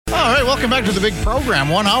All right, welcome back to the big program.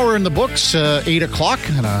 1 hour in the books, 8 o'clock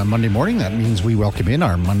on a Monday morning. That means we welcome in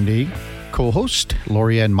our Monday co-host,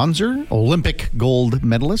 Lori-Ann Munzer, Olympic gold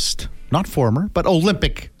medalist. Not former, but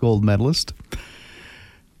Olympic gold medalist.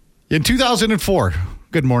 In 2004.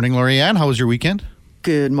 Good morning, Lori-Ann. How was your weekend?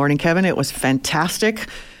 Good morning, Kevin. It was fantastic.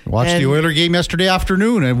 Watched the Oiler game yesterday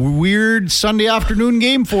afternoon. A weird Sunday afternoon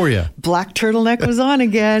game for you. Black turtleneck was on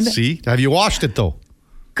again. See? Have you watched it, though?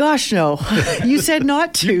 Gosh, no. You said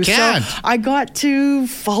not to. You can't. So I got to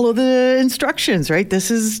follow the instructions, right? This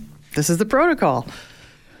is the protocol.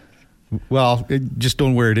 Well, just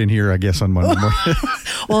don't wear it in here, I guess, on Monday morning.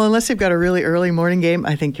 Well, unless you've got a really early morning game,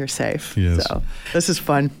 I think you're safe. Yes. So this is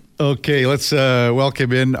fun. Okay, let's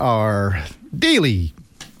welcome in our daily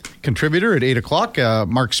contributor at 8 o'clock,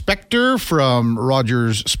 Mark Spector from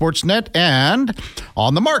Rogers Sportsnet, and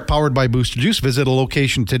On the Mark, powered by Booster Juice. Visit a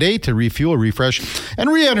location today to refuel, refresh,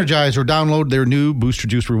 and re-energize, or download their new Booster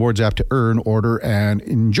Juice Rewards app to earn, order, and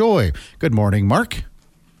enjoy. Good morning, Mark.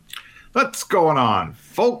 What's going on,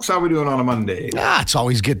 folks? How are we doing on a Monday? It's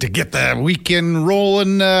always good to get the weekend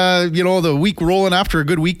rolling, the week rolling after a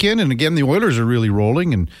good weekend. And again, the Oilers are really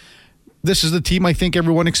rolling, and this is the team I think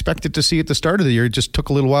everyone expected to see at the start of the year. It just took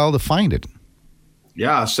a little while to find it.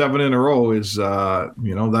 Yeah, 7 in a row is,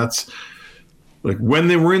 that's like when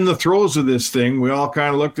they were in the throes of this thing, we all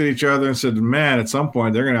kind of looked at each other and said, man, at some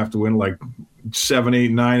point they're going to have to win like 7,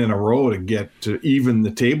 8, 9 in a row to get to even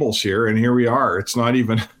the tables here. And here we are. It's not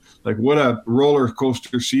even like what a roller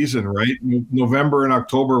coaster season, right? November and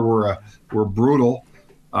October were brutal.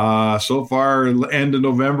 So far, end of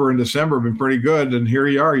November and December have been pretty good, and here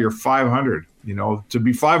you are, you're 500. To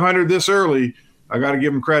be 500 this early, I got to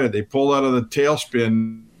give them credit. They pulled out of the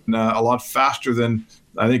tailspin a lot faster than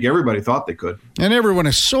I think everybody thought they could. And everyone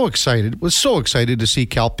was so excited to see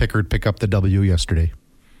Cal Pickard pick up the W yesterday.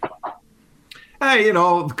 Hey,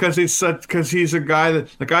 because he's a guy that,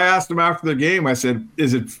 like, I asked him after the game, I said,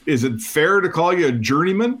 is it fair to call you a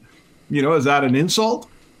journeyman? Is that an insult?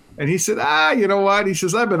 And he said, you know what? He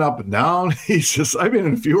says, I've been up and down. He says, I've been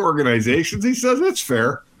in a few organizations. He says, it's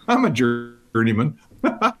fair. I'm a journeyman.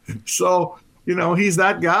 So, he's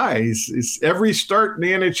that guy. He's every start in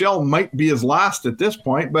the NHL might be his last at this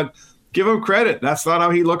point, but give him credit. That's not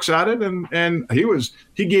how he looks at it. And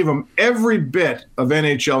he gave him every bit of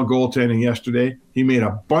NHL goaltending yesterday. He made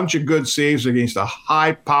a bunch of good saves against a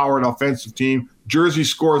high-powered offensive team. Jersey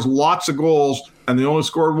scores lots of goals, and they only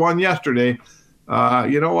scored one yesterday.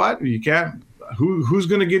 You know what? You can't. Who's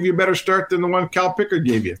going to give you a better start than the one Cal Pickard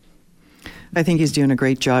gave you? I think he's doing a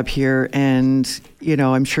great job here, and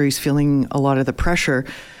I'm sure he's feeling a lot of the pressure.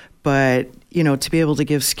 But to be able to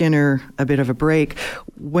give Skinner a bit of a break,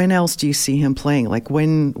 when else do you see him playing? Like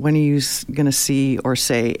when are you going to see or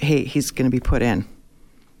say, hey, he's going to be put in?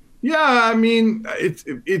 Yeah, I mean,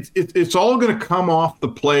 it's all going to come off the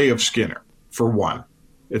play of Skinner, for one.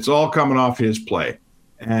 It's all coming off his play.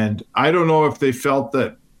 And I don't know if they felt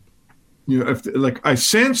that, I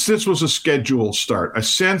sense this was a scheduled start. I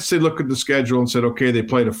sense they looked at the schedule and said, okay, they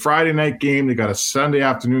played a Friday night game. They got a Sunday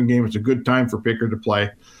afternoon game. It's a good time for Pickard to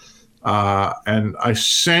play. And I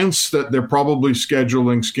sense that they're probably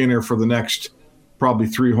scheduling Skinner for the next probably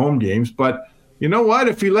 3 home games. But you know what?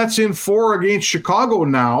 If he lets in 4 against Chicago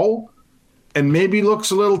now and maybe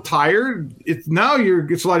looks a little tired, it's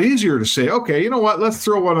a lot easier to say, okay, you know what? Let's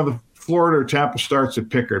throw one of the Florida or Tampa starts at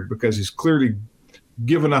Pickard because he's clearly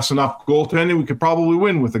given us enough goaltending. We could probably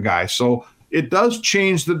win with the guy. So it does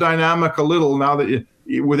change the dynamic a little now that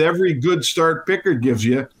with every good start Pickard gives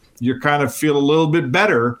you, you kind of feel a little bit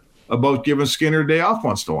better about giving Skinner a day off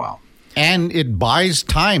once in a while. And it buys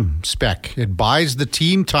time, Spec. It buys the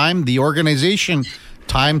team time, the organization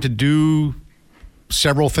time to do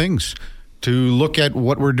several things, to look at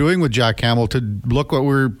what we're doing with Jack Campbell, to look what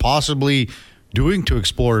we're possibly doing to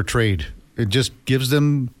explore a trade. It just gives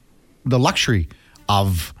them the luxury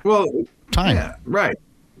of time. Yeah, right.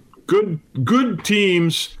 Good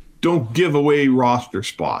teams don't give away roster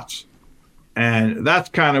spots. And that's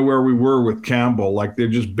kind of where we were with Campbell. Like, they're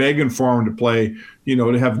just begging for him to play,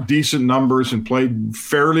 to have decent numbers and play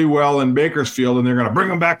fairly well in Bakersfield, and they're going to bring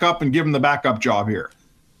him back up and give him the backup job here.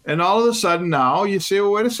 And all of a sudden now you say,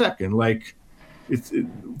 well, wait a second. Like,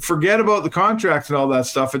 forget about the contract and all that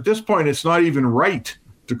stuff. At this point, it's not even right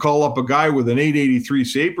to call up a guy with an .883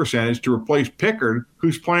 save percentage to replace Pickard,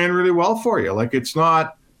 who's playing really well for you. Like, that's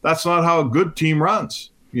not how a good team runs.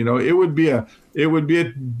 It would be a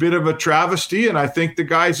bit of a travesty, and I think the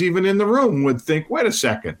guys even in the room would think, wait a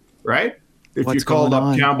second, right? If you called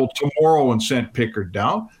up Campbell tomorrow and sent Pickard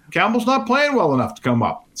down, Campbell's not playing well enough to come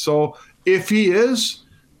up. So if he is,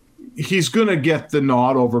 he's going to get the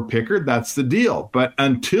nod over Pickard. That's the deal. But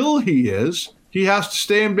until he has to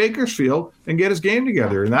stay in Bakersfield and get his game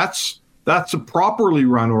together. And that's a properly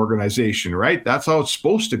run organization, right? That's how it's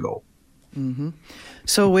supposed to go. Mm-hmm.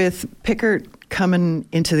 So with Pickard coming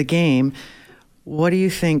into the game, what do you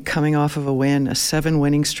think coming off of a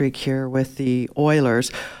 7-winning streak here with the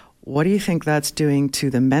Oilers, what do you think that's doing to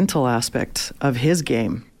the mental aspect of his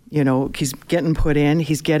game? You know, he's getting put in,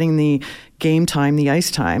 he's getting the game time, the ice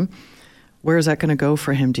time. Where is that going to go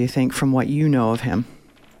for him, do you think, from what you know of him?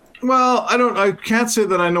 Well, I can't say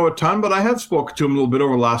that I know a ton, but I have spoken to him a little bit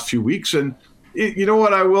over the last few weeks. And you know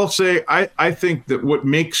what I will say? I think that what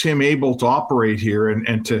makes him able to operate here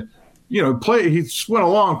and to, play, he's went a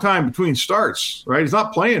long time between starts, right? He's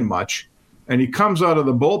not playing much. And he comes out of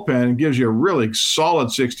the bullpen and gives you a really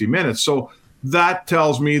solid 60 minutes. So that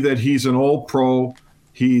tells me that he's an old pro.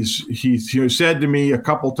 He's said to me a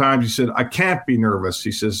couple times, he said, I can't be nervous.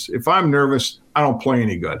 He says, if I'm nervous, I don't play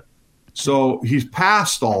any good. So he's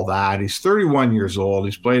past all that. He's 31 years old.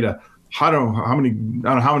 He's played I don't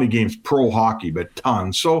know how many games pro hockey, but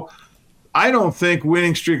tons. So I don't think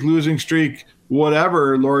winning streak, losing streak,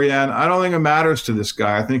 whatever, Lorianne, I don't think it matters to this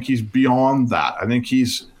guy. I think he's beyond that. I think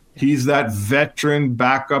he's that veteran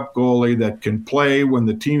backup goalie that can play when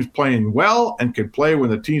the team's playing well and can play when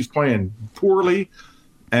the team's playing poorly.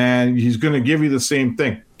 And he's going to give you the same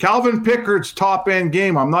thing. Calvin Pickard's top-end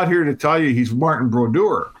game, I'm not here to tell you he's Martin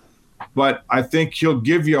Brodeur, but I think he'll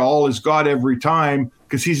give you all he's got every time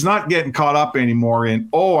because he's not getting caught up anymore in,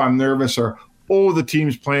 oh, I'm nervous, or, oh, the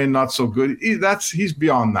team's playing not so good. He's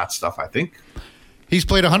beyond that stuff, I think. He's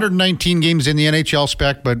played 119 games in the NHL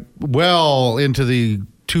spec, but well into the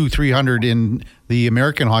 200-300 in the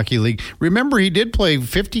American Hockey League. Remember, he did play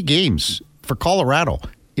 50 games for Colorado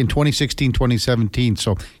in 2016-2017.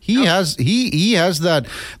 So he has that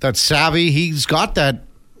savvy. He's got that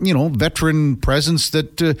veteran presence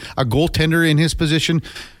that a goaltender in his position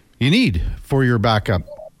you need for your backup.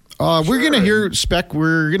 Sure. We're going to hear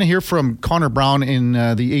We're going to hear from Connor Brown in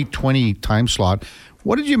the 8:20 time slot.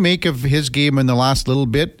 What did you make of his game in the last little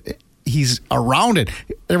bit? He's around it.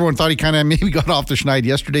 Everyone thought he kind of maybe got off the schneid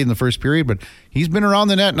yesterday in the first period, but he's been around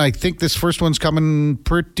the net, and I think this first one's coming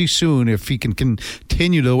pretty soon if he can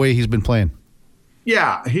continue the way he's been playing.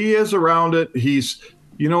 Yeah, he is around it. He's,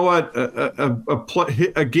 you know what,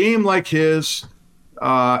 a game like his,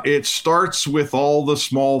 it starts with all the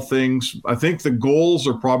small things. I think the goals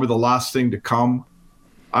are probably the last thing to come.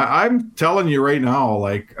 I'm telling you right now,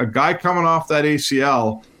 like a guy coming off that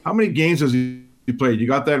ACL, how many games has he played? You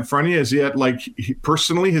got that in front of you? Is he at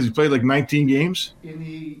personally, has he played 19 games?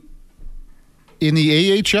 In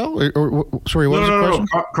the AHL? Or sorry, what was the question?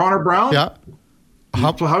 No. Connor Brown? Yeah.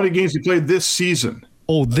 How many games he played this season?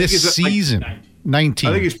 Oh, this season. 19.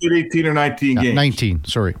 I think he's played 18 or 19 games. 19,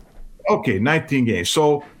 sorry. Okay, 19 games.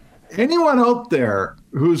 So anyone out there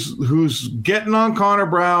who's getting on Connor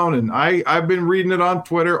Brown, and I've been reading it on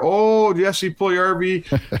Twitter, oh, Jesse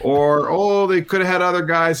Puljujarvi, or, oh, they could have had other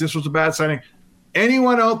guys, this was a bad signing.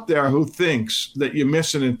 Anyone out there who thinks that you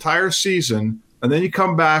miss an entire season and then you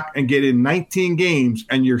come back and get in 19 games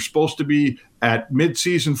and you're supposed to be at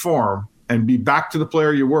mid-season form and be back to the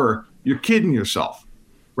player you were, you're kidding yourself,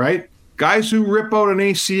 right? Guys who rip out an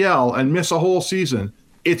ACL and miss a whole season,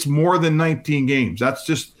 it's more than 19 games. That's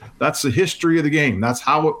the history of the game. That's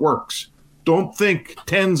how it works. Don't think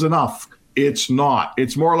 10's enough. It's not.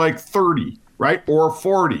 It's more like 30, right? Or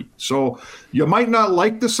 40. So you might not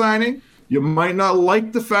like the signing. You might not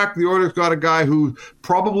like the fact the Oilers got a guy who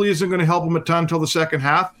probably isn't going to help them a ton until the second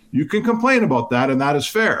half. You can complain about that, and that is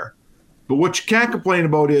fair. But what you can't complain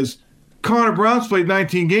about is Connor Brown's played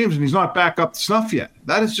 19 games and he's not back up to snuff yet.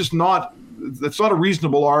 That's not a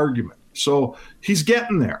reasonable argument. So he's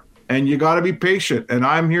getting there, and you got to be patient. And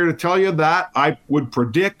I'm here to tell you that I would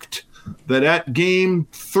predict that at game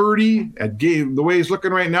 30, the way he's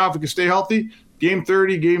looking right now, if he can stay healthy, game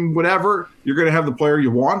 30, game whatever, you're going to have the player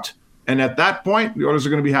you want. And at that point, the Oilers are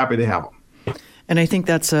going to be happy to have him. And I think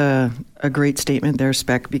that's a great statement there,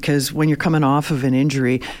 Spec, because when you're coming off of an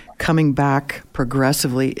injury, coming back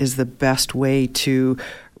progressively is the best way to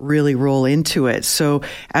really roll into it. So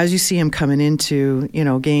as you see him coming into,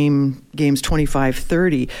 games 25,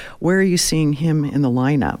 30, where are you seeing him in the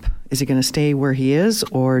lineup? Is he going to stay where he is,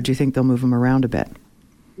 or do you think they'll move him around a bit?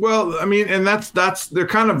 Well, I mean, and that's they're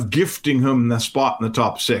kind of gifting him the spot in the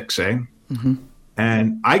top six, eh? Mm-hmm.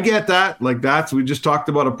 And I get that. We just talked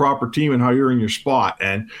about a proper team and how you're in your spot.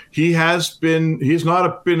 And he's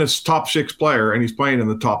not been a top six player, and he's playing in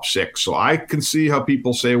the top six. So I can see how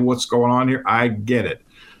people say, what's going on here? I get it.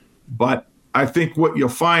 But I think what you'll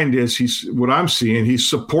find is he's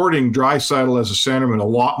supporting Draisaitl as a centerman a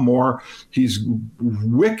lot more. He's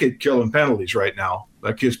wicked killing penalties right now.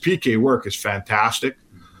 Like his PK work is fantastic.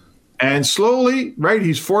 And slowly, right,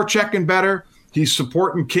 he's forechecking better. He's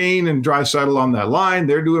supporting Kane and Draisaitl on that line.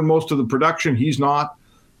 They're doing most of the production. He's not.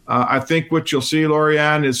 I think what you'll see,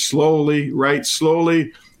 Lorianne, is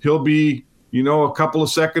slowly, he'll be, a couple of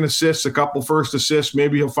second assists, a couple first assists.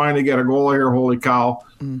 Maybe he'll finally get a goal here. Holy cow.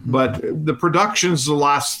 Mm-hmm. But the production's the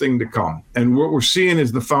last thing to come. And what we're seeing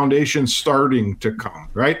is the foundation starting to come,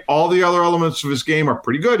 right? All the other elements of his game are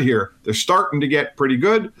pretty good here. They're starting to get pretty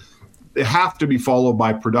good. They have to be followed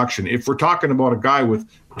by production. If we're talking about a guy with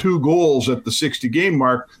 2 goals at the 60-game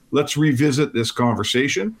mark, let's revisit this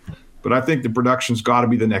conversation. But I think the production's got to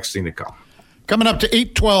be the next thing to come. Coming up to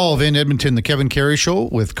 8:12 in Edmonton, the Kevin Karius Show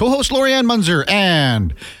with co-host Lorianne Munzer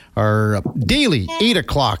and our daily 8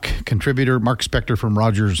 o'clock contributor, Mark Spector from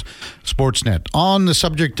Rogers Sportsnet. On the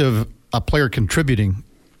subject of a player contributing,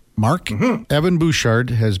 Mark, Evan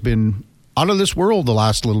Bouchard has been out of this world the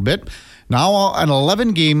last little bit. Now an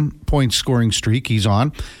 11-game point scoring streak he's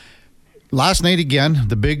on. Last night again,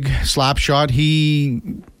 the big slap shot. He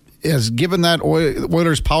has given that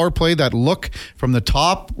Oilers power play that look from the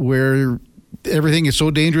top where everything is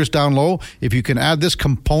so dangerous down low. If you can add this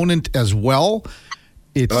component as well,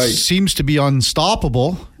 it seems to be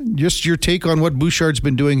unstoppable. Just your take on what Bouchard's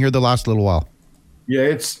been doing here the last little while. Yeah,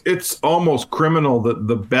 it's almost criminal that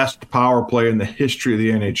the best power play in the history of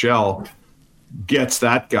the NHL gets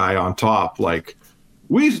that guy on top. Like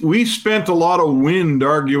we spent a lot of wind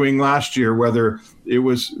arguing last year whether it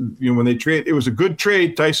was when they trade. It was a good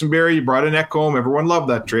trade. Tyson Barrie brought in Ekholm. Everyone loved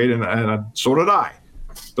that trade, and so did I.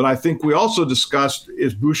 But I think we also discussed,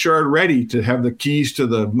 is Bouchard ready to have the keys to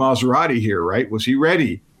the Maserati here, right? Was he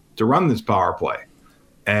ready to run this power play?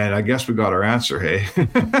 And I guess we got our answer, hey.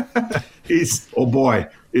 Oh boy,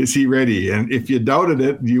 is he ready? And if you doubted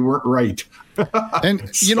it, you weren't right. And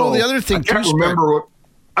the other thing,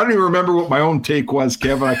 I don't even remember what my own take was,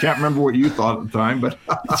 Kevin. I can't remember what you thought at the time, but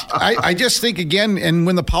I just think again, and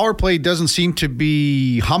when the power play doesn't seem to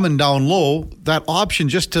be humming down low, that option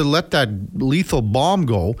just to let that lethal bomb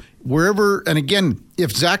go wherever. And again,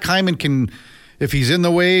 if Zach Hyman if he's in the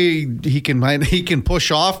way, he can push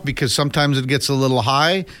off because sometimes it gets a little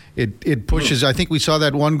high. It pushes. I think we saw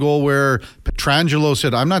that one goal where Pietrangelo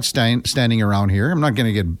said, "I'm not standing around here. I'm not going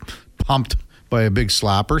to get pumped by a big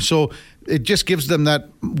slapper." So it just gives them that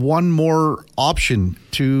one more option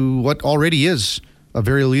to what already is a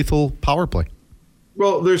very lethal power play.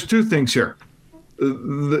 Well, there's 2 things here.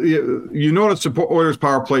 You notice the Oilers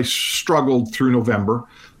power play struggled through November.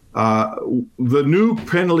 The new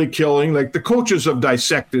penalty killing, like the coaches have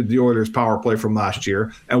dissected the Oilers power play from last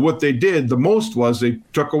year. And what they did the most was they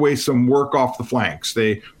took away some work off the flanks.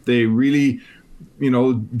 They really,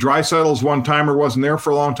 Draisaitl's one-timer wasn't there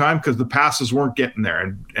for a long time because the passes weren't getting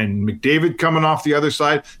there. And McDavid coming off the other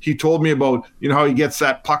side, he told me about, how he gets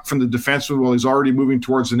that puck from the defenseman while he's already moving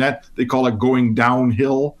towards the net. They call it going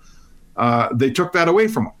downhill. They took that away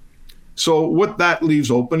from him. So what that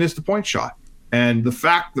leaves open is the point shot. And the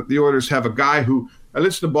fact that the Oilers have a guy who, I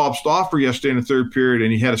listened to Bob Stauffer yesterday in the third period,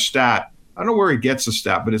 and he had a stat. I don't know where he gets the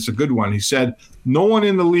stat, but it's a good one. He said, no one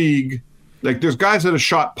in the league, like there's guys that have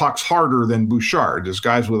shot pucks harder than Bouchard. There's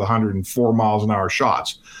guys with 104 miles an hour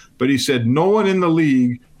shots. But he said, no one in the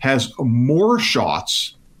league has more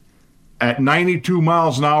shots at 92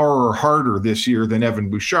 miles an hour or harder this year than Evan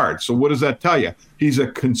Bouchard. So what does that tell you? He's a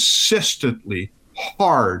consistently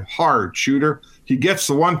hard shooter. He gets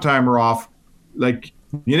the one-timer off. Like,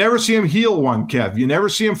 you never see him heel one, Kev. You never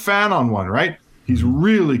see him fan on one, right? He's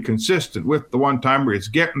really consistent with the one-timer. It's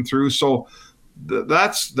getting through. So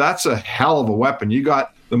that's a hell of a weapon. You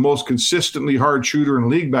got the most consistently hard shooter in the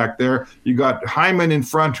league back there. You got Hyman in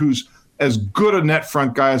front, who's as good a net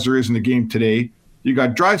front guy as there is in the game today. You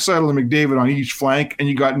got Draisaitl and McDavid on each flank, and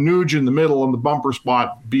you got Nuge in the middle on the bumper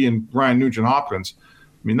spot being Ryan Nugent-Hopkins.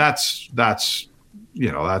 I mean, that's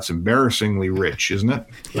embarrassingly rich, isn't it?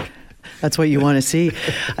 That's what you want to see.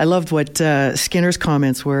 I loved what Skinner's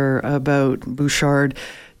comments were about Bouchard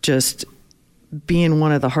just being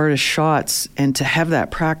one of the hardest shots and to have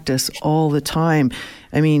that practice all the time.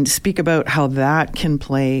 I mean, speak about how that can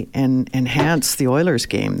play and enhance the Oilers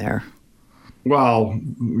game there. Well,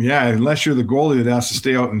 yeah, unless you're the goalie that has to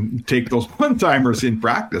stay out and take those one-timers in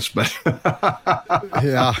practice. But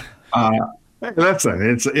yeah,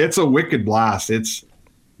 it's a wicked blast.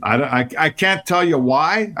 I can't tell you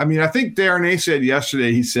why. I mean, I think Darnay said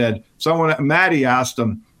yesterday, he said, Matty asked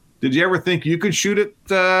him, did you ever think you could shoot it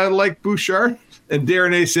like Bouchard? And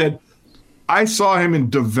Darnay said, I saw him in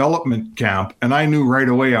development camp, and I knew right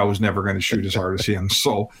away I was never going to shoot as hard as him.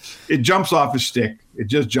 So it jumps off his stick. It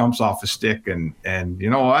just jumps off his stick. And you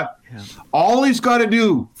know what? Yeah. All he's got to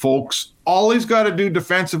do, folks, all he's got to do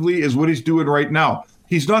defensively is what he's doing right now.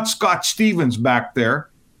 He's not Scott Stevens back there,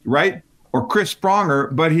 right? Or Chris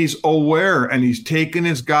Pronger, but he's aware and he's taking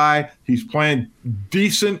his guy. He's playing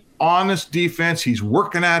decent, honest defense. He's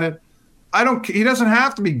working at it. He doesn't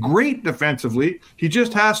have to be great defensively. He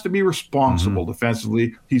just has to be responsible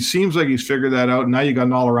defensively. He seems like he's figured that out. Now you got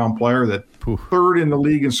an all-around player that third in the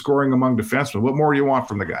league in scoring among defensemen. What more do you want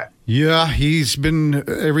from the guy? Yeah, he's been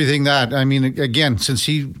everything that. I mean, again, since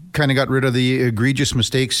he kind of got rid of the egregious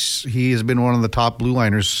mistakes, he has been one of the top blue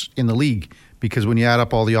liners in the league because when you add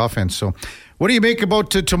up all the offense. So what do you make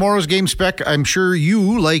about tomorrow's game, Spec? I'm sure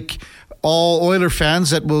you, like all Oiler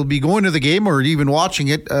fans that will be going to the game or even watching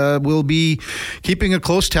it, will be keeping a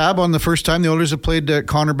close tab on the first time the Oilers have played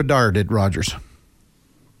Connor Bedard at Rogers.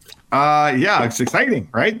 Yeah, it's exciting,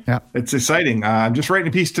 right? Yeah. It's exciting. I'm just writing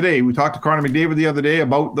a piece today. We talked to Connor McDavid the other day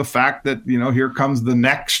about the fact that, here comes the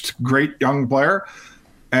next great young player.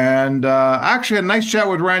 And I actually had a nice chat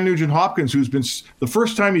with Ryan Nugent-Hopkins, who's been the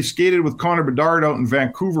first time he skated with Connor Bedard out in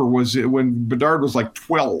Vancouver was when Bedard was like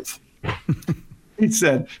 12. He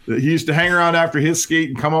said that he used to hang around after his skate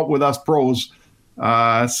and come up with us pros.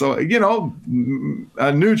 Nuge,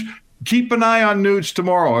 keep an eye on Nuge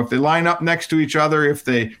tomorrow. If they line up next to each other,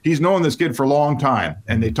 he's known this kid for a long time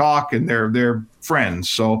and they talk and they're friends.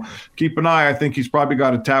 So keep an eye. I think he's probably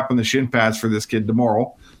got a tap on the shin pads for this kid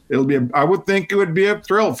tomorrow. I would think it would be a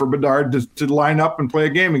thrill for Bedard to line up and play a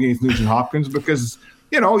game against Nugent-Hopkins because,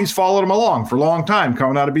 he's followed him along for a long time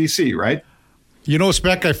coming out of BC, right?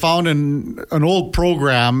 Spec, I found an old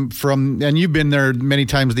program and you've been there many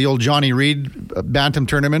times, the old Johnny Reed Bantam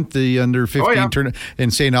tournament, the under 15 tournament in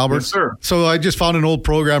St. Albert. Yes, sir. So I just found an old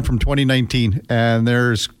program from 2019 and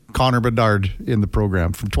there's Connor Bedard in the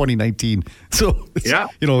program from 2019. So,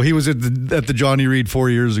 he was at the Johnny Reed 4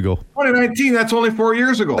 years ago. 2019, that's only 4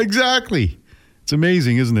 years ago. Exactly. It's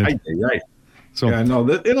amazing, isn't it? Right. So,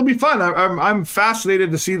 it'll be fun. I'm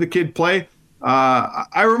fascinated to see the kid play.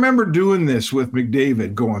 I remember doing this with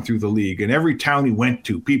McDavid going through the league, and every town he went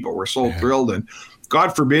to, people were so thrilled. And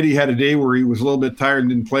God forbid he had a day where he was a little bit tired and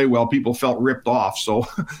didn't play well. People felt ripped off. So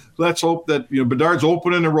let's hope that Bedard's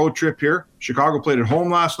opening a road trip here. Chicago played at home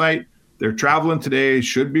last night. They're traveling today.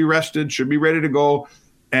 Should be rested. Should be ready to go.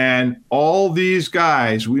 And all these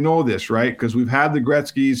guys, we know this, right? Because we've had the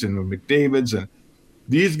Gretzkys and the McDavids, and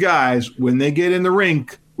these guys, when they get in the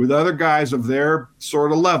rink with other guys of their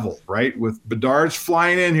sort of level, right? With Bedard's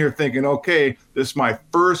flying in here thinking, okay, this is my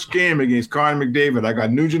first game against Connor McDavid. I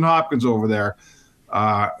got Nugent-Hopkins over there.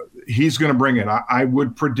 He's going to bring it. I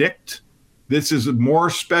would predict this is more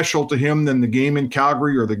special to him than the game in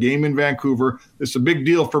Calgary or the game in Vancouver. It's a big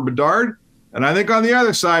deal for Bedard. And I think on the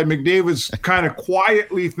other side, McDavid's kind of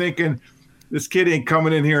quietly thinking, this kid ain't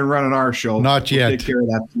coming in here and running our show. Not yet. We'll take care of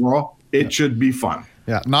that tomorrow. It should be fun.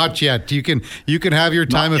 Yeah, not yet. You can have your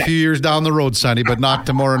time a few years down the road, Sonny, but not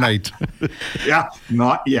tomorrow night. Yeah,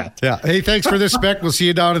 not yet. Yeah. Hey, thanks for this, Spec. We'll see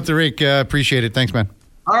you down at the rink. Appreciate it. Thanks, man.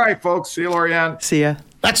 All right, folks. See you, Lorianne. See ya.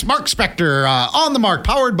 That's Mark Spector on the mark,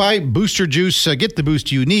 powered by Booster Juice. Get the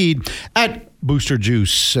boost you need at Booster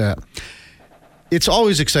Juice. It's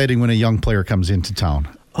always exciting when a young player comes into town.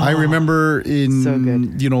 I remember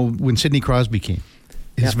when Sidney Crosby came.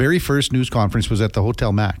 His very first news conference was at the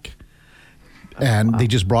Hotel Mac. And they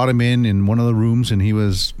just brought him in one of the rooms, and he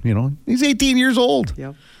was, he's 18 years old.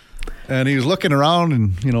 Yep. And he was looking around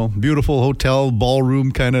and, beautiful hotel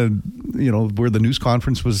ballroom kind of, where the news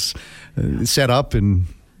conference was set up. And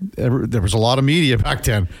there was a lot of media back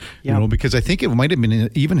then, because I think it might have been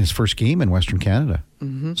even his first game in Western Canada.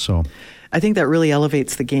 Mm-hmm. So I think that really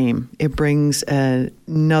elevates the game. It brings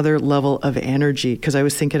another level of energy, because I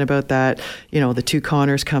was thinking about that, the two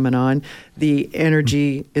Connors coming on. The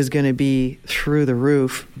energy is going to be through the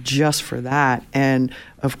roof just for that. And,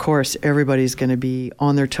 of course, everybody's going to be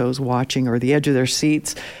on their toes watching or the edge of their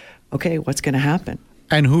seats. Okay, what's going to happen?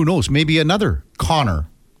 And who knows, maybe another Connor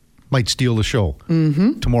might steal the show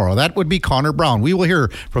tomorrow. That would be Connor Brown. We will hear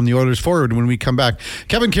from the Oilers forward when we come back.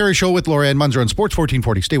 Kevin Karius Show with Lorianne Munzer on Sports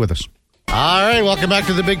 1440. Stay with us. All right, welcome back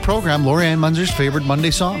to the big program. Lorianne Munzer's favorite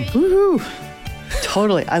Monday song. Woohoo!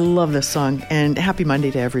 Totally. I love this song. And happy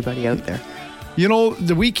Monday to everybody out there.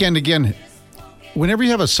 The weekend, again, whenever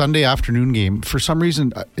you have a Sunday afternoon game, for some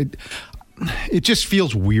reason, it just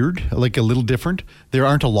feels weird, like a little different. There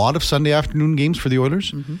aren't a lot of Sunday afternoon games for the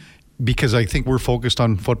Oilers because I think we're focused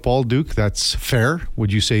on football, Duke. That's fair.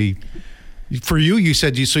 Would you say, for you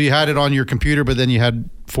said you had it on your computer, but then you had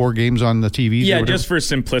 4 games on the TV? Yeah, just for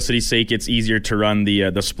simplicity's sake, it's easier to run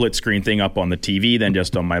the split screen thing up on the TV than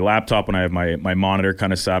just on my laptop when I have my monitor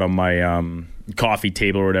kind of sat on my coffee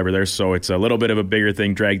table or whatever there. So it's a little bit of a bigger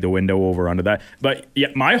thing, drag the window over onto that. But yeah,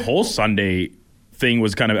 my whole Sunday thing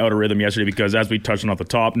was kind of out of rhythm yesterday because, as we touched on at the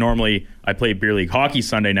top, normally I play beer league hockey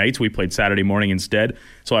Sunday nights. We played Saturday morning instead.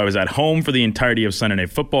 So I was at home for the entirety of Sunday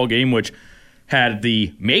night football game, which had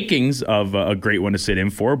the makings of a great one to sit in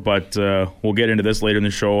for, but we'll get into this later in the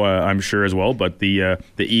show, I'm sure, as well. But the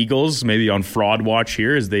Eagles, maybe on fraud watch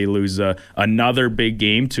here as they lose another big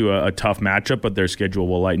game to a tough matchup, but their schedule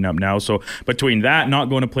will lighten up now. So between that, not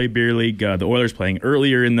going to play beer league, the Oilers playing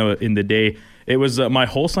earlier in the day, it was my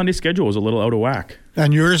whole Sunday schedule was a little out of whack.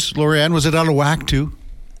 And yours, Lorianne, was it out of whack too?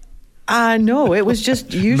 No, it was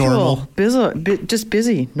just usual, Normal.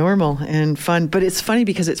 busy, normal, and fun. But it's funny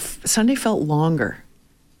because Sunday felt longer.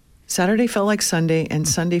 Saturday felt like Sunday, and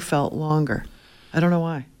Sunday felt longer. I don't know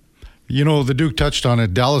why. You know, the Duke touched on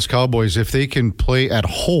it. Dallas Cowboys, if they can play at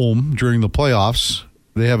home during the playoffs,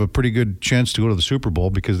 they have a pretty good chance to go to the Super Bowl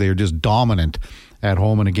because they are just dominant at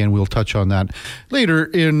home. And again, we'll touch on that later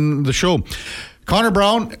in the show. Connor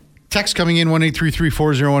Brown. Text coming in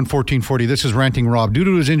 1-833-401-1440. This is Ranting Rob. Due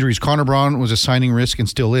to his injuries, Connor Brown was a signing risk and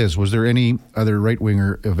still is. Was there any other right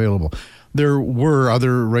winger available? There were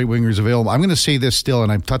other right wingers available. I'm going to say this still, and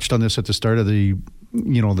I've touched on this at the start of the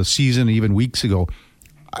season, even weeks ago.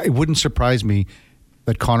 It wouldn't surprise me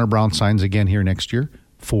that Connor Brown signs again here next year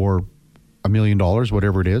for $1 million,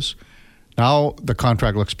 whatever it is. Now the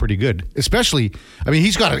contract looks pretty good. Especially, I mean,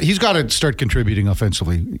 he's got to start contributing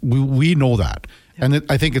offensively. We know that. And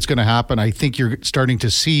I think it's going to happen. I think you're starting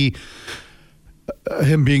to see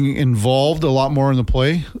him being involved a lot more in the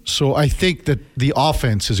play. So I think that the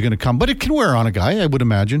offense is going to come. But it can wear on a guy, I would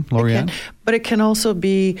imagine, Lorianne. But it can also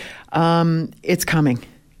be, it's coming.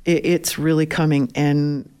 It's really coming.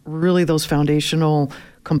 And really those foundational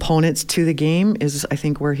components to the game is, I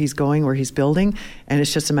think, where he's going, where he's building. And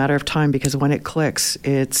it's just a matter of time because when it clicks,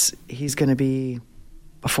 he's going to be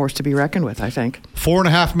a force to be reckoned with, I think.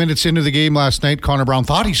 4.5 minutes into the game last night, Connor Brown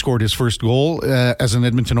thought he scored his first goal as an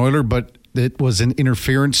Edmonton Oiler, but it was an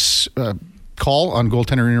interference call on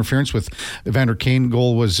goaltender interference with Evander Kane.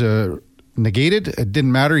 Goal was negated. It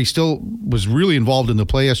didn't matter. He still was really involved in the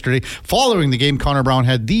play yesterday. Following the game, Connor Brown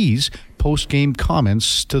had these post-game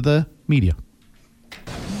comments to the media.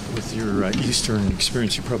 With your Eastern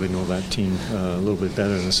experience, you probably know that team a little bit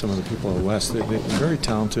better than some of the people out West. They're very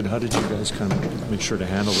talented. How did you guys kind of make sure to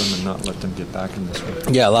handle them and not let them get back in this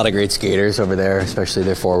one? Yeah, a lot of great skaters over there, especially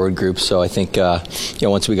their forward group. So I think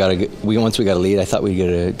once we got a lead, I thought we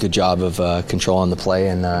did a good job of controlling the play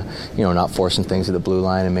and not forcing things to the blue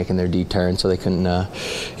line and making their D turn so they couldn't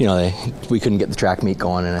we couldn't get the track meet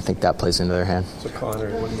going, and I think that plays into their hand. So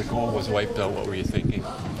Connor, when the goal was wiped out, what were you thinking?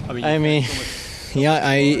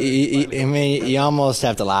 Yeah, you almost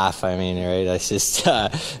have to laugh. I mean, right? That's just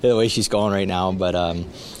the way she's going right now. But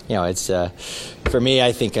it's for me.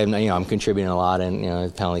 I think I'm contributing a lot,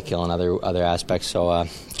 and penalty kill and other aspects. So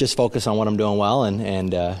just focus on what I'm doing well,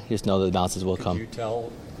 and just know that the bounces will come. Did you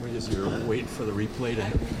tell? As you're waiting for the replay,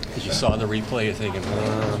 because you saw the replay, you're thinking,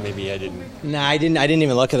 maybe I didn't. No, I didn't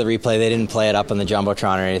even look at the replay. They didn't play it up on the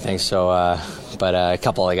Jumbotron or anything. So, but a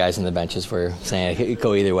couple of the guys on the benches were saying it could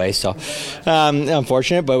go either way. So,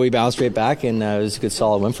 unfortunate, but we bounced right back, and it was a good,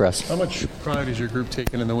 solid win for us. How much pride is your group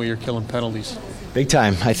taking in the way you're killing penalties? Big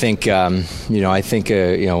time. I think we're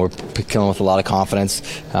killing with a lot of confidence.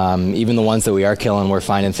 Even the ones that we are killing, we're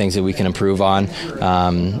finding things that we can improve on.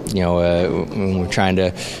 We're trying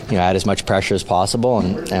to add as much pressure as possible,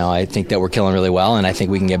 and I think that we're killing really well, and I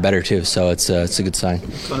think we can get better too. So it's a good sign.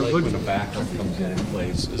 When a backup comes in and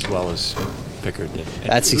plays as well as Pickard did. Who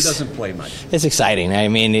doesn't play much? It's exciting. I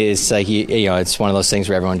mean, it's like it's one of those things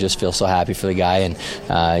where everyone just feels so happy for the guy, and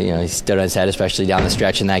he stood on his head, especially down the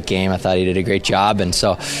stretch in that game. I thought he did a great job, and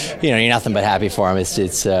so you're nothing but happy for him.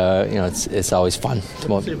 It's always fun.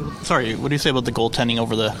 Sorry, what do you say about the goaltending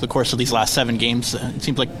over the course of these last 7 games? It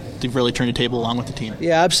seems like they've really turned the table along with the team.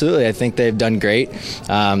 Yeah, absolutely. I think they've done great.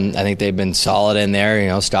 I think they've been solid in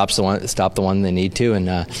there. Stop the one they need to, and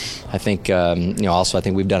I think also I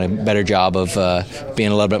think we've done a better job of being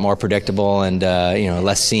a little bit more predictable and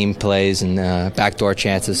less seam plays and backdoor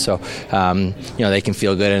chances. So they can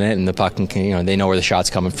feel good in it, and the puck can, they know where the shot's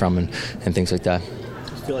coming from and things like that. Do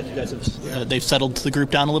you feel like you guys have they've settled the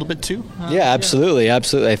group down a little bit too? Yeah, absolutely. I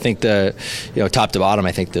think top to bottom,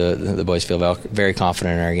 I think the boys feel very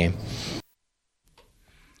confident in our game.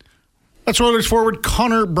 That's Oilers forward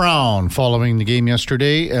Connor Brown following the game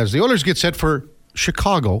yesterday as the Oilers get set for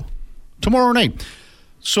Chicago tomorrow night.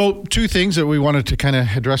 So, two things that we wanted to kind of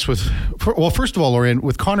address with, first of all, Lorianne,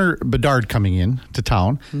 with Connor Bedard coming in to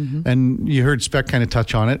town, and you heard Speck kind of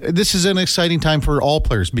touch on it. This is an exciting time for all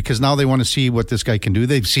players because now they want to see what this guy can do.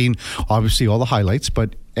 They've seen, obviously, all the highlights,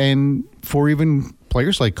 and for even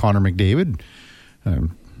players like Connor McDavid,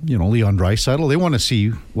 Leon Draisaitl, they want to see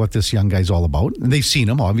what this young guy's all about. And they've seen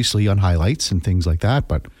him, obviously, on highlights and things like that.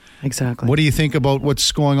 But exactly, what do you think about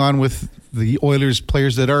what's going on with the Oilers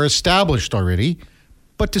players that are established already,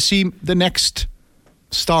 but to see the next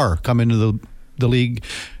star come into the league,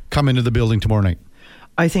 come into the building tomorrow night?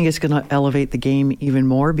 I think it's going to elevate the game even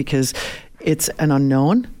more because it's an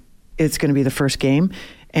unknown. It's going to be the first game,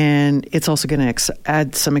 and it's also going to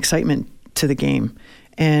add some excitement to the game.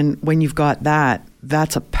 And when you've got that,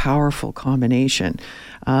 that's a powerful combination.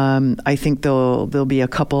 I think there'll be a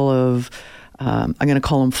couple of, I'm going to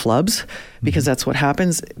call them flubs, because that's what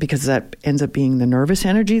happens, because that ends up being the nervous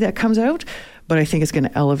energy that comes out. But I think it's going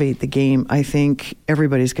to elevate the game. I think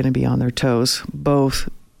everybody's going to be on their toes, both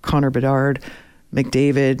Connor Bedard,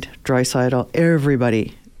 McDavid, Draisaitl,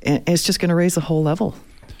 everybody. And it's just going to raise the whole level.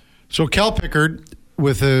 So Cal Pickard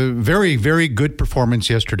with a very, very good performance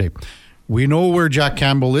yesterday. We know where Jack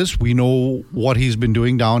Campbell is. We know what he's been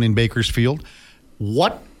doing down in Bakersfield.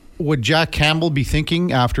 What would Jack Campbell be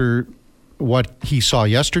thinking after what he saw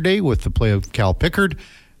yesterday with the play of Cal Pickard?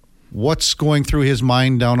 What's going through his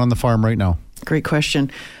mind down on the farm right now? Great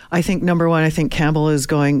question. I think, number one, I think Campbell is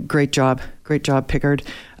going, great job, Pickard.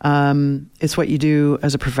 It's what you do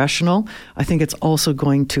as a professional. I think it's also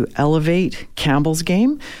going to elevate Campbell's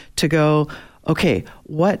game to go, okay,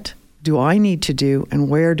 what do I need to do and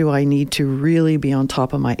where do I need to really be on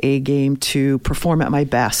top of my A game to perform at my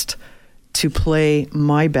best, to play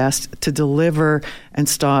my best, to deliver and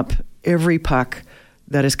stop every puck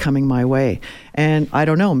that is coming my way. And I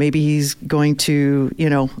don't know, maybe he's going to,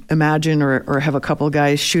 imagine or have a couple of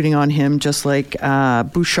guys shooting on him just like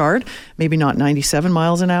Bouchard, maybe not 97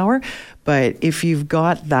 miles an hour. But if you've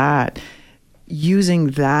got that, using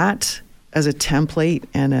that as a template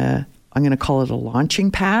and I'm going to call it a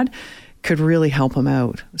launching pad, could really help him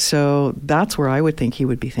out. So that's where I would think he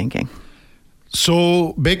would be thinking.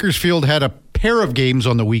 So Bakersfield had a pair of games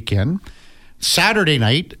on the weekend. Saturday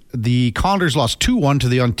night, the Condors lost 2-1 to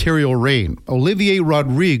the Ontario Reign. Olivier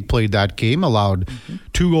Rodrigue played that game, allowed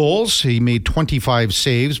 2 goals. He made 25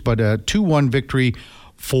 saves, but a 2-1 victory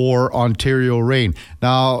for Ontario Reign.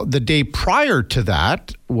 Now, the day prior to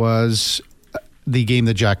that was the game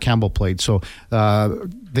that Jack Campbell played. So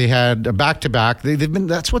they had a back-to-back. They've been.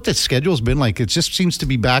 That's what the schedule's been like. It just seems to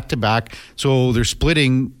be back-to-back. So they're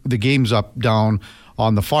splitting the games up down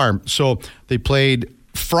on the farm. So they played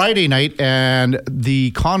Friday night, and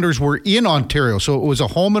the Condors were in Ontario. So it was a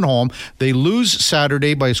home and home. They lose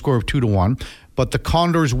Saturday by a score of 2-1, but the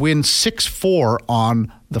Condors win 6-4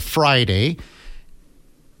 on the Friday.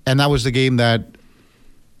 And that was the game that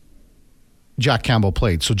Jack Campbell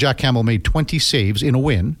played. So Jack Campbell made 20 saves in a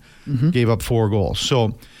win, gave up 4 goals.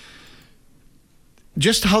 So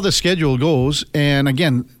just how the schedule goes, and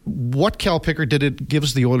again, what Cal Pickard did, it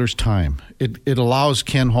gives the Oilers time. It allows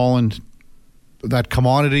Ken Holland that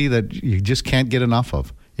commodity that you just can't get enough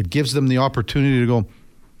of. It gives them the opportunity to go,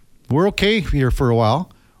 we're okay here for a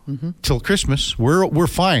while, till Christmas. We're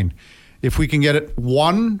fine. If we can get it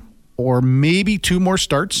 1 or maybe 2 more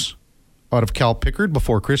starts out of Cal Pickard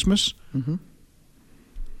before Christmas.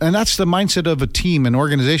 And that's the mindset of a team, an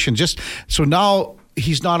organization. Just so now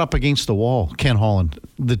he's not up against the wall, Ken Holland.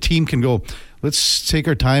 The team can go, let's take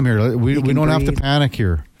our time here. We don't have to panic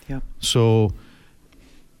here. Yep. So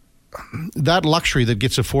that luxury that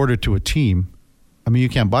gets afforded to a team, I mean, you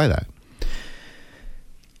can't buy that.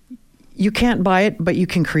 You can't buy it, but you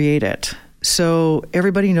can create it. So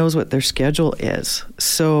everybody knows what their schedule is.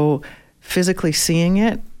 So physically seeing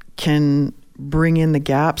it can bring in the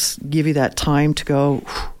gaps, give you that time to go,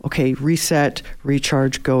 okay, reset,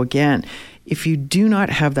 recharge, go again. If you do not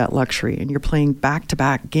have that luxury and you're playing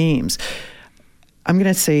back-to-back games, I'm going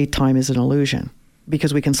to say time is an illusion.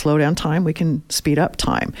 Because we can slow down time, we can speed up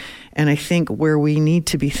time. And I think where we need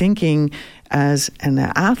to be thinking as an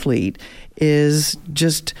athlete is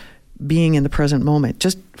just being in the present moment.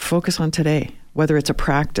 Just focus on today, whether it's a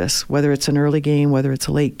practice, whether it's an early game, whether it's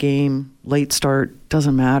a late game, late start,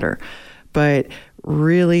 doesn't matter. But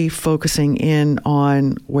really focusing in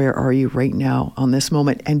on where are you right now on this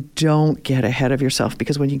moment, and don't get ahead of yourself,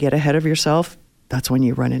 because when you get ahead of yourself, that's when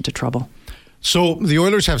you run into trouble. So the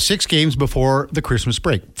Oilers have 6 games before the Christmas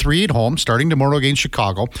break. 3 at home, starting tomorrow against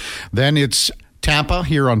Chicago. Then it's Tampa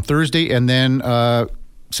here on Thursday, and then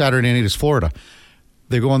Saturday night is Florida.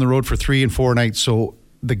 They go on the road for 3 and 4 nights. So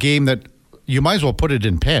the game that you might as well put it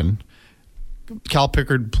in pen, Cal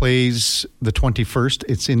Pickard plays the 21st.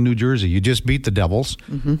 It's in New Jersey. You just beat the Devils.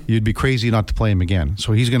 You'd be crazy not to play him again.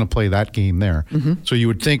 So he's going to play that game there. So you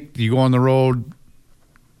would think you go on the road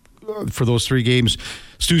for those 3 games.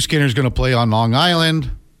 Stu Skinner's going to play on Long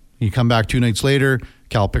Island. You come back 2 nights later.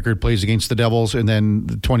 Cal Pickard plays against the Devils. And then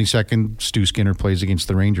the 22nd, Stu Skinner plays against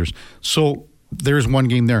the Rangers. So there's one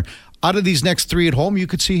game there. Out of these next 3 at home, you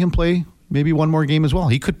could see him play maybe one more game as well.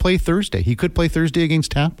 He could play Thursday. He could play Thursday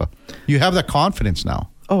against Tampa. You have that confidence now.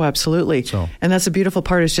 Oh, absolutely. So. And that's the beautiful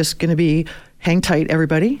part. It's just going to be hang tight,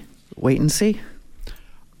 everybody. Wait and see.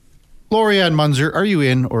 Lori-Ann Munzer, are you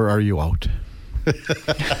in or are you out?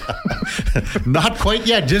 Not quite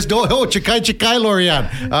yet. Just don't. Oh, chikai,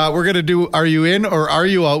 Lori-Ann. We're going to do Are You In or Are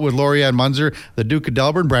You Out with Lori-Ann Munzer. The Duke of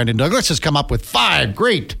Delburn, Brandon Douglas, has come up with 5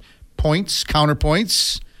 great points,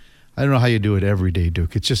 counterpoints. I don't know how you do it every day,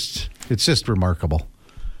 Duke. It's just remarkable.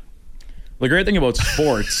 The great thing about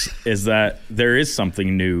sports is that there is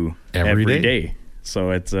something new every day.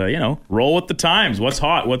 So it's roll with the times. What's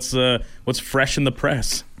hot? What's fresh in the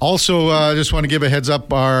press? Also, just want to give a heads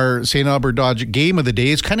up. Our St. Albert Dodge game of the day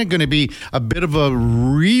is kind of going to be a bit of a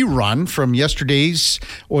rerun from yesterday's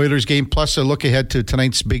Oilers game, plus a look ahead to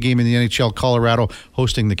tonight's big game in the NHL. Colorado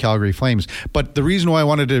hosting the Calgary Flames. But the reason why I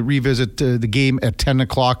wanted to revisit the game at 10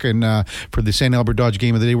 o'clock and for the St. Albert Dodge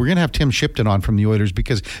game of the day, we're going to have Tim Shipton on from the Oilers,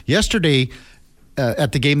 because yesterday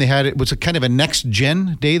at the game they had, it was a kind of a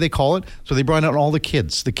next-gen day, they call it. So they brought out all the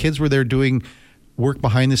kids. The kids were there doing work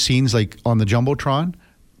behind the scenes, like on the Jumbotron,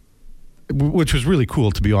 which was really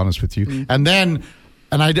cool, to be honest with you. And then,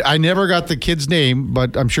 and I never got the kid's name,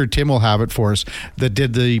 but I'm sure Tim will have it for us, that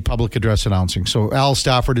did the public address announcing. So Al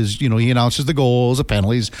Stafford is, he announces the goals, the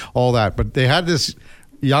penalties, all that. But they had this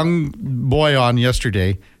young boy on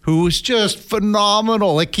yesterday who was just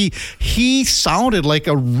phenomenal. Like he sounded like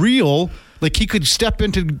a real, like he could step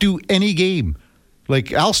in to do any game.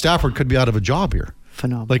 Like Al Stafford could be out of a job here.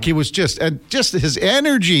 Phenomenal. Like he was just his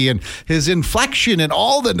energy and his inflection and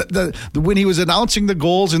all the when he was announcing the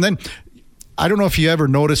goals. And then I don't know if you ever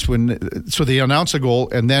noticed so they announce a goal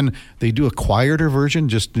and then they do a quieter version.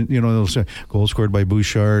 Just they'll say goal scored by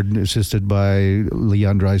Bouchard, assisted by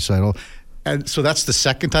Leon Draisaitl. And so that's the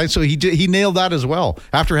second time. So he nailed that as well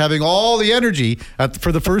after having all the energy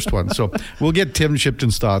for the first one. So we'll get Tim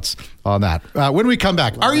Shipton's thoughts on that. When we come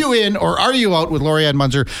back, are you in or are you out with Lori-Ann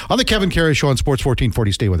Munzer on the Kevin Karius Show on Sports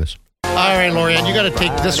 1440? Stay with us. All right, Lori-Ann, you got to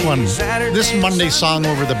take this Monday song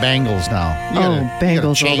over the Bangles now.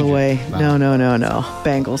 Bangles all the way. No.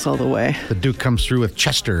 Bangles all the way. The Duke comes through with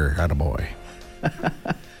Chester, attaboy.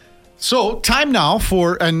 So time now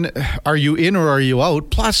for an Are You In or Are You Out?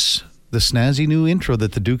 Plus the snazzy new intro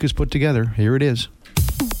that the Duke has put together. Here it is.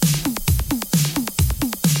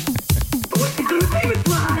 What's it gonna be with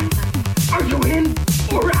live? Are you in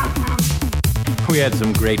or out? We had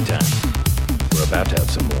some great times. We're about to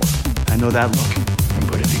have some more. I know that look. I'm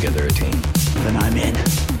putting together a team. Then I'm in.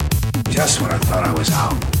 Just when I thought I was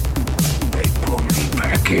out, they pulled me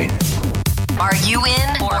back in. Are you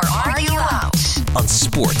in or are you out? On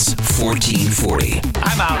Sports 1440.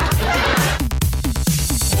 I'm out.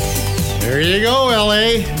 There you go,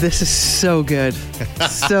 LA. This is so good.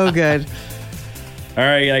 So good. All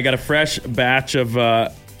right, I got a fresh batch of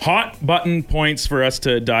hot button points for us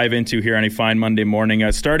to dive into here on a fine Monday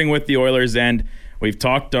morning. Starting with the Oilers, and we've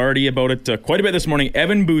talked already about it quite a bit this morning.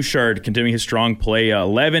 Evan Bouchard continuing his strong play,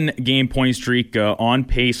 11-game point streak, on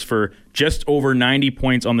pace for just over 90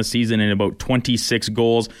 points on the season and about 26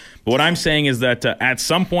 goals. But what I'm saying is that at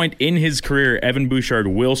some point in his career, Evan Bouchard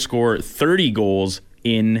will score 30 goals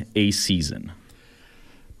in a season.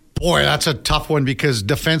 Boy, that's a tough one because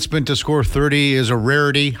defenseman to score 30 is a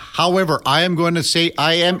rarity. However, I am going to say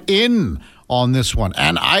I am in on this one,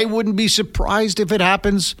 and I wouldn't be surprised if it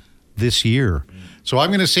happens this year. So I'm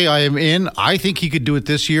going to say I am in. I think he could do it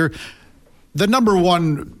this year. The number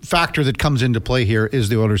one factor that comes into play here is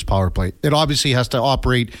the Oilers' power play. It obviously has to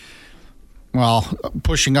operate,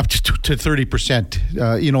 pushing up to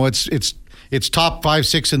 30%. It's top 5,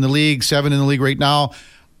 6 in the league, 7 in the league right now.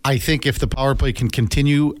 I think if the power play can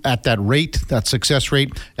continue at that rate, that success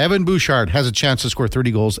rate, Evan Bouchard has a chance to score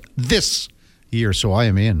 30 goals this year. So I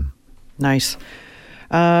am in. Nice.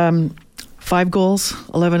 5 goals,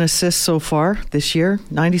 11 assists so far this year.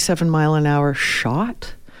 97-mile-an-hour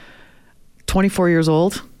shot. 24 years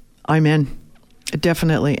old. I'm in.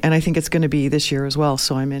 Definitely. And I think it's going to be this year as well.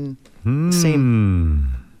 So I'm in.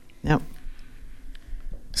 Same. Yep.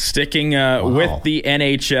 Sticking with the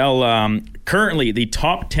NHL, currently the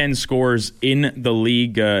top 10 scorers in the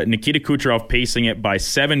league, Nikita Kucherov pacing it by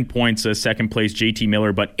 7 points, second place JT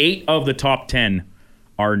Miller, but 8 of the top 10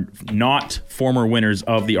 are not former winners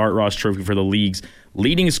of the Art Ross Trophy for the league's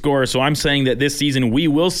leading scorer. So I'm saying that this season we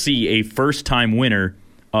will see a first-time winner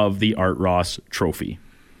of the Art Ross Trophy.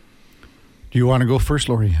 Do you want to go first,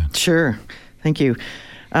 Lori? Sure. Thank you.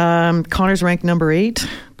 Connor's ranked number 8.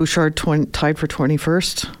 Bouchard tied for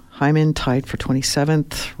 21st. Hyman tied for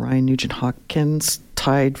 27th. Ryan Nugent-Hopkins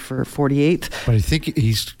tied for 48th. But I think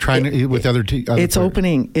he's trying to with other It's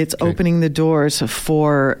opening. It's opening the doors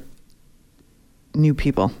for new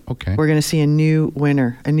people. Okay. We're going to see a new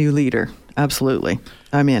winner, a new leader. Absolutely.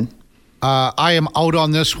 I'm in. I am out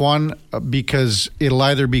on this one because it'll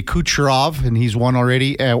either be Kucherov, and he's won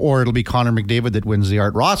already, or it'll be Connor McDavid that wins the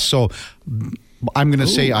Art Ross. So I'm going to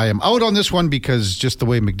say I am out on this one because just the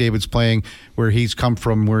way McDavid's playing, where he's come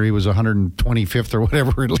from where he was 125th or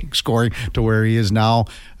whatever league scoring to where he is now.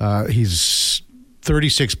 He's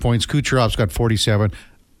 36 points. Kucherov's got 47.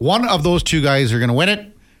 One of those two guys are going to win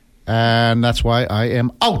it, and that's why I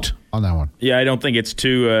am out on that one. Yeah, I don't think it's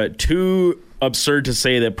too absurd to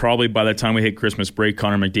say that probably by the time we hit Christmas break,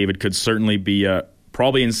 Connor McDavid could certainly be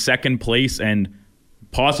probably in second place and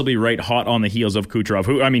possibly right hot on the heels of Kucherov,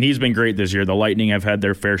 who, I mean, he's been great this year. The Lightning have had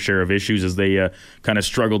their fair share of issues as they kind of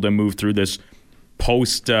struggled to move through this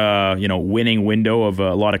post winning window of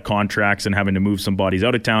a lot of contracts and having to move some bodies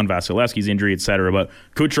out of town, Vasilevsky's injury, etc. But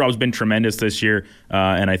Kucherov's been tremendous this year,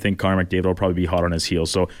 and I think Connor McDavid will probably be hot on his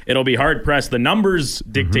heels. So it'll be hard pressed. The numbers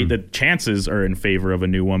dictate the chances are in favor of a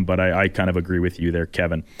new one, but I kind of agree with you there,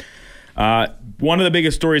 Kevin. One of the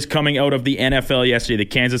biggest stories coming out of the NFL yesterday, the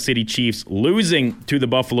Kansas City Chiefs losing to the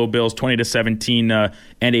Buffalo Bills 20-17,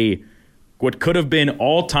 and what could have been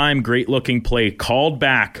all-time great-looking play called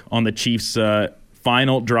back on the Chiefs'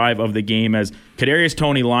 final drive of the game as Karius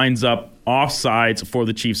Toney lines up offsides for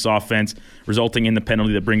the Chiefs offense, resulting in the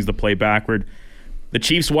penalty that brings the play backward. The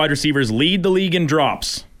Chiefs wide receivers lead the league in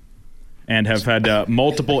drops and have had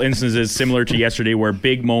multiple instances similar to yesterday where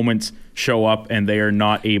big moments show up and they are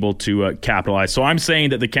not able to capitalize. So I'm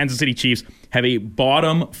saying that the Kansas City Chiefs have a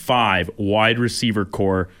bottom 5 wide receiver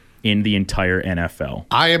core in the entire NFL.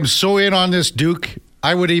 I am so in on this, Duke.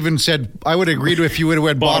 I would have agreed if you would have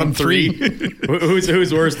went bottom 3.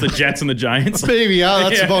 Who's worse, the Jets and the Giants? Maybe, yeah,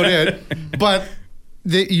 that's about it. But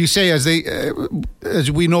you say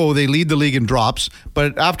as we know, they lead the league in drops,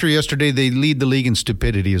 but after yesterday, they lead the league in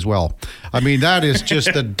stupidity as well. I mean, that is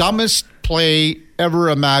just the dumbest play ever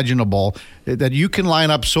imaginable, that you can line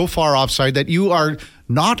up so far offside that you are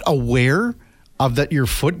not aware of that your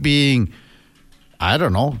foot being, I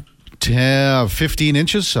don't know, 10, 15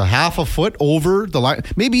 inches, a half a foot over the line,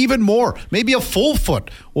 maybe even more, maybe a full foot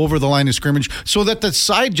over the line of scrimmage, so that the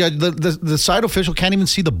side judge, the side official can't even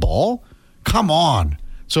see the ball. Come on.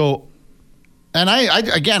 So, and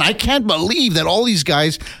I can't believe that all these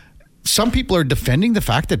guys, some people are defending the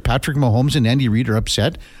fact that Patrick Mahomes and Andy Reid are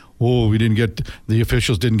upset. Oh, the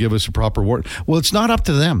officials didn't give us a proper warning. Well, it's not up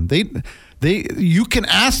to them. You can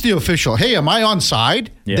ask the official, hey, am I onside?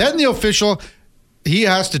 Yeah. Then the official, he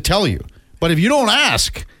has to tell you. But if you don't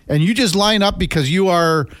ask and you just line up because you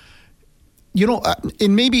are,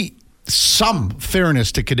 in maybe some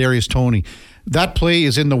fairness to Kadarius Toney, that play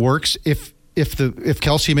is in the works. If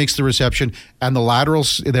Kelsey makes the reception and the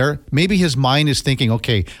lateral's there, maybe his mind is thinking,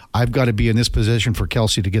 okay, I've got to be in this position for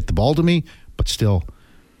Kelsey to get the ball to me, but still,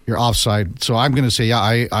 you're offside. So I'm going to say, yeah,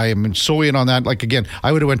 I am so in on that. Like, again,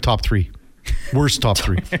 I would have went top 3. Worst top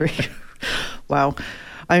 3. Wow.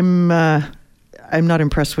 I'm not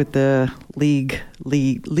impressed with the leading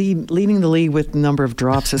the league with the number of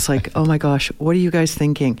drops. It's like, oh my gosh, what are you guys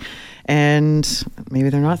thinking? And maybe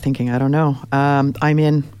they're not thinking. I don't know. I'm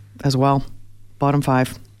in as well. Bottom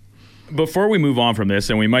 5. Before we move on from this,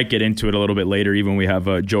 and we might get into it a little bit later, even we have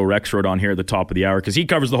Joe Rexrode on here at the top of the hour, because he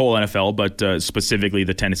covers the whole NFL, but specifically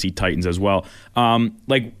the Tennessee Titans as well.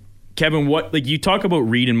 Kevin, you talk about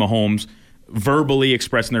Reid and Mahomes verbally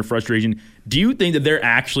expressing their frustration. Do you think that they're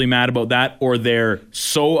actually mad about that, or they're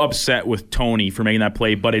so upset with Toney for making that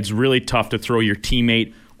play, but it's really tough to throw your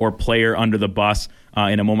teammate or player under the bus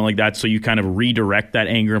in a moment like that, so you kind of redirect that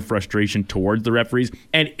anger and frustration towards the referees?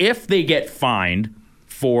 And if they get fined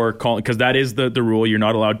for calling, because that is the rule, you're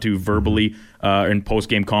not allowed to verbally in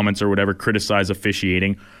post-game comments or whatever criticize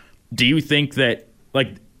officiating. Do you think that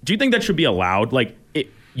should be allowed?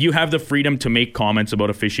 You have the freedom to make comments about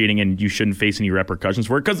officiating and you shouldn't face any repercussions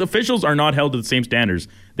for it, because officials are not held to the same standards.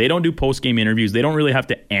 They don't do post-game interviews. They don't really have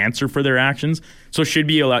to answer for their actions. So should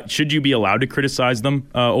you be allowed to criticize them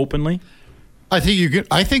openly? I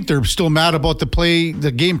think they're still mad about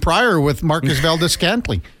the game prior with Marcus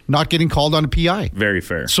Valdes-Scantling not getting called on a PI. Very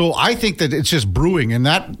fair. So I think that it's just brewing, and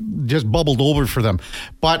that just bubbled over for them.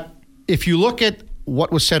 But if you look at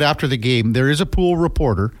what was said after the game, there is a pool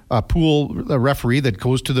referee that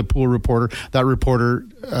goes to the pool reporter. That reporter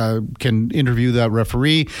can interview that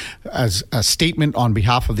referee as a statement on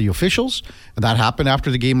behalf of the officials. And that happened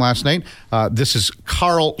after the game last night. This is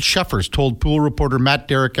Carl Sheffers told pool reporter Matt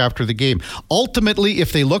Derrick after the game. Ultimately,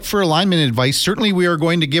 if they look for alignment advice, certainly we are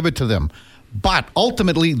going to give it to them. But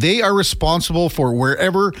ultimately, they are responsible for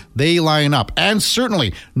wherever they line up. And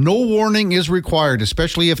certainly, no warning is required,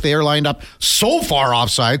 especially if they are lined up so far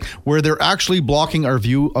offside where they're actually blocking our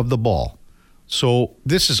view of the ball. So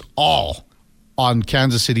this is all on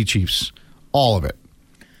Kansas City Chiefs. All of it.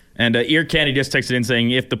 And Ear Candy just texted in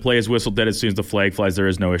saying, if the play is whistled dead as soon as the flag flies, there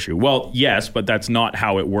is no issue. Well, yes, but that's not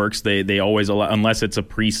how it works. They always allow, unless it's a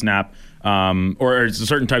pre-snap, or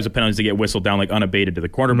certain types of penalties that get whistled down, like unabated to the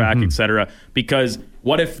quarterback, etc. Because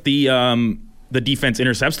what if the defense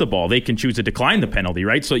intercepts the ball? They can choose to decline the penalty,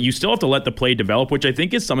 right? So you still have to let the play develop, which I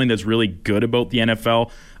think is something that's really good about the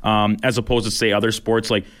NFL, as opposed to, say, other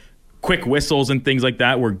sports like quick whistles and things like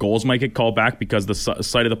that where goals might get called back because the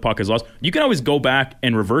sight of the puck is lost. You can always go back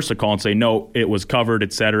and reverse a call and say, no, it was covered,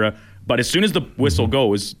 etc. But as soon as the whistle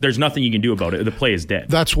goes, there's nothing you can do about it. The play is dead.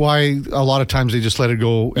 That's why a lot of times they just let it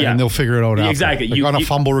go and they'll figure it out after. Exactly. Like on a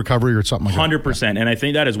fumble recovery or something like 100%. that. And I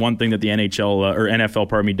think that is one thing that the NHL or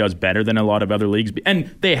NFL, does better than a lot of other leagues.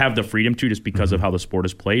 And they have the freedom to, just because of how the sport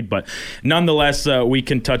is played. But nonetheless, we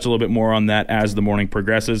can touch a little bit more on that as the morning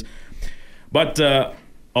progresses. But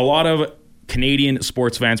a lot of Canadian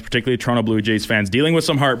sports fans, particularly Toronto Blue Jays fans, dealing with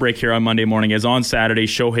some heartbreak here on Monday morning, as on Saturday,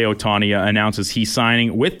 Shohei Ohtani announces he's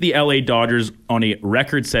signing with the LA Dodgers on a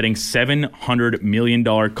record-setting $700 million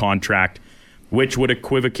contract, which would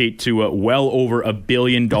equivocate to well over $1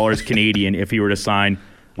 billion Canadian if he were to sign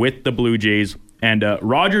with the Blue Jays. And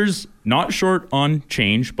Rogers, not short on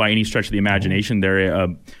change by any stretch of the imagination. They're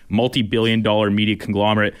a multi-billion-dollar media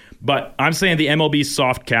conglomerate. But I'm saying the MLB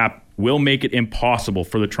soft cap will make it impossible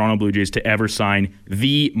for the Toronto Blue Jays to ever sign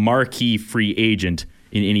the marquee free agent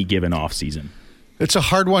in any given offseason. It's a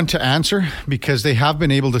hard one to answer because they have been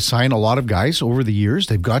able to sign a lot of guys over the years.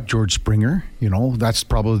 They've got George Springer, that's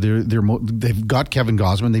probably they've got Kevin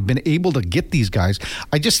Gausman. They've been able to get these guys.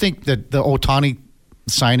 I just think that the Ohtani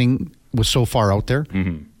signing was so far out there.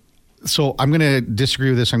 Mm-hmm. So I'm going to disagree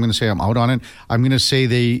with this. I'm going to say I'm out on it. I'm going to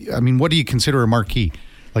say what do you consider a marquee?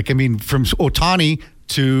 From Ohtani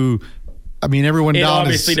to, everyone it down. It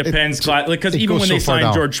obviously depends, because even when they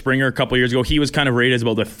signed George Springer a couple years ago, he was kind of rated as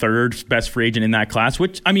about the third best free agent in that class,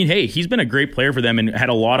 which, hey, he's been a great player for them and had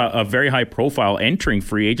a lot of very high profile entering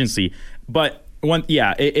free agency. But,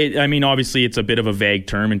 obviously it's a bit of a vague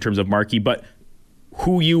term in terms of marquee, but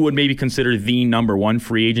who you would maybe consider the number one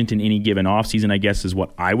free agent in any given offseason, I guess, is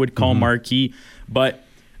what I would call marquee. But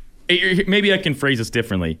maybe I can phrase this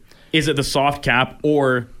differently. Is it the soft cap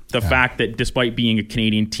or the fact that despite being a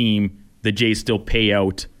Canadian team, the Jays still pay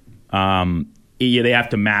out? They have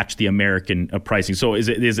to match the American pricing. So is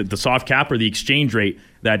it the soft cap or the exchange rate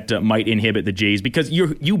that might inhibit the Jays? Because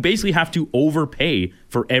you basically have to overpay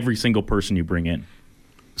for every single person you bring in.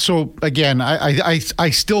 So again, I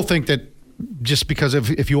still think that just because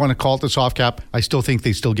if you want to call it the soft cap, I still think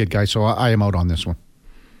they still get guys. So I am out on this one.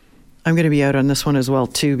 I'm going to be out on this one as well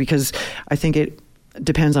too, because I think it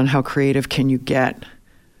depends on how creative can you get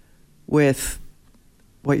with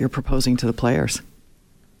what you're proposing to the players,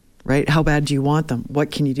 right? How bad do you want them? What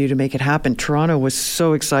can you do to make it happen? Toronto was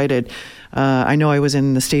so excited. I know I was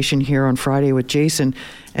in the station here on Friday with Jason,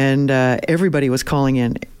 and everybody was calling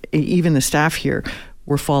in, even the staff here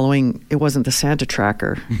were following. It wasn't the Santa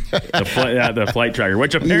tracker. the flight tracker,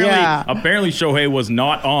 which apparently Shohei was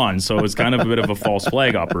not on, so it was kind of a bit of a false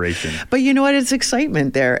flag operation. But you know what? It's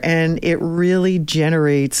excitement there, and it really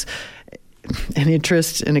generates an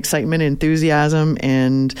interest, an excitement, enthusiasm,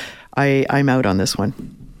 and I'm out on this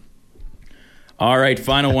one. All right,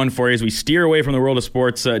 final one for you as we steer away from the world of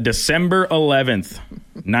sports. December 11th,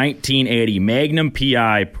 1980, Magnum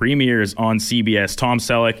P.I. premieres on CBS. Tom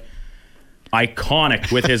Selleck,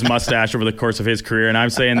 iconic with his mustache over the course of his career, and I'm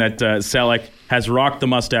saying that Selleck has rocked the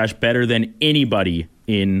mustache better than anybody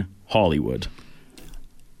in Hollywood.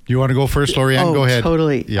 You want to go first, Lorianne? Go ahead.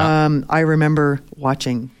 Totally. Yeah. I remember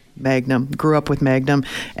watching Magnum, grew up with Magnum,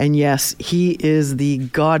 and yes, he is the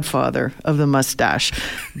godfather of the mustache.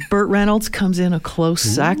 Burt Reynolds comes in a close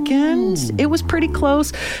second. It was pretty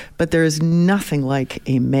close, but there is nothing like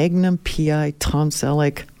a Magnum P.I. Tom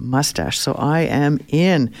Selleck mustache, so I am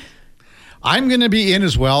in. I'm going to be in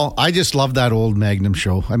as well. I just love that old Magnum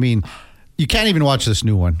show. You can't even watch this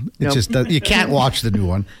new one. It's just that you can't watch the new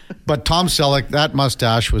one. But Tom Selleck, that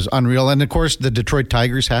mustache was unreal. And of course, the Detroit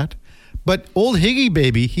Tigers hat. But old Higgy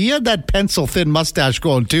baby, he had that pencil thin mustache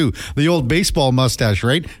going too. The old baseball mustache,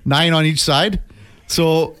 right? 9 on each side.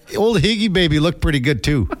 So old Higgy baby looked pretty good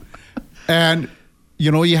too. And,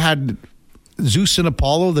 you had Zeus and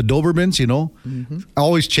Apollo, the Dobermans,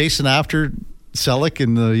 always chasing after Selleck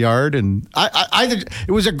in the yard. And I think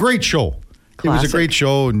it was a great show. Classic. It was a great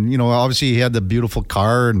show. And, obviously he had the beautiful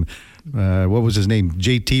car. And what was his name?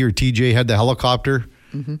 JT or TJ had the helicopter.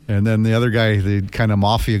 Mm-hmm. And then the other guy, the kind of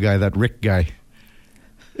mafia guy, that Rick guy.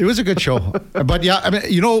 It was a good show. But yeah, I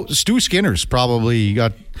mean, Stu Skinner's probably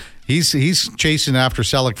got... He's chasing after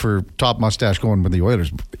Selleck for top mustache going with the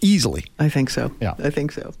Oilers easily. I think so. Yeah. I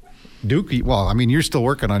think so. Duke, well, I mean, you're still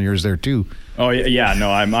working on yours there too. Oh yeah,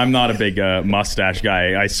 no, I'm not a big mustache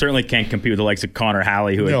guy. I certainly can't compete with the likes of Connor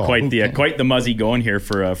Halley, who had quite the muzzy going here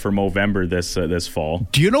for Movember this fall.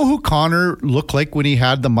 Do you know who Connor looked like when he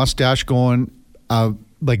had the mustache going?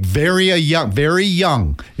 Like very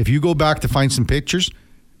young. If you go back to find some pictures,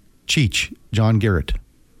 Cheech, John Garrett.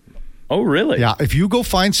 Oh, really? Yeah. If you go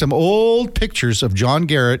find some old pictures of John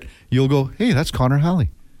Garrett, you'll go, hey, that's Connor Halley,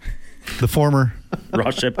 the former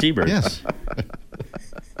Ross Shep T-Bird. Yes.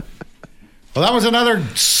 Well, that was another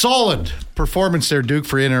solid performance there, Duke,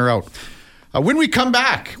 for in or out. When we come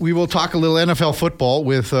back, we will talk a little NFL football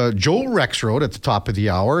with Joel Rexroad at the top of the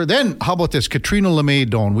hour. Then, how about this? Katrina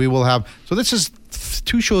LeMay-Doan. We will have, so this is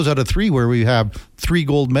 2 shows out of 3 where we have 3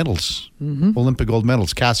 gold medals, Olympic gold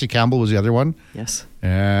medals. Cassie Campbell was the other one. Yes.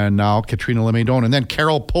 And now Katrina LeMay-Doan. And then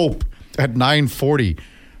Carol Pope at 9:40.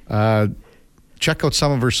 Check out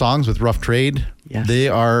some of her songs with Rough Trade. Yes. They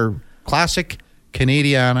are classic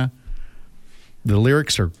Canadiana. The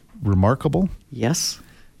lyrics are remarkable. Yes.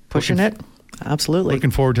 Pushing it. Absolutely.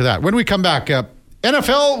 Looking forward to that. When we come back,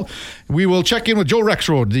 NFL, we will check in with Joe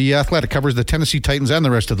Rexroad. The Athletic covers the Tennessee Titans and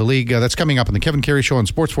the rest of the league. That's coming up in the Kevin Karius Show on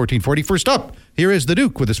Sports 1440. First up, here is the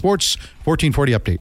Duke with the Sports 1440 update.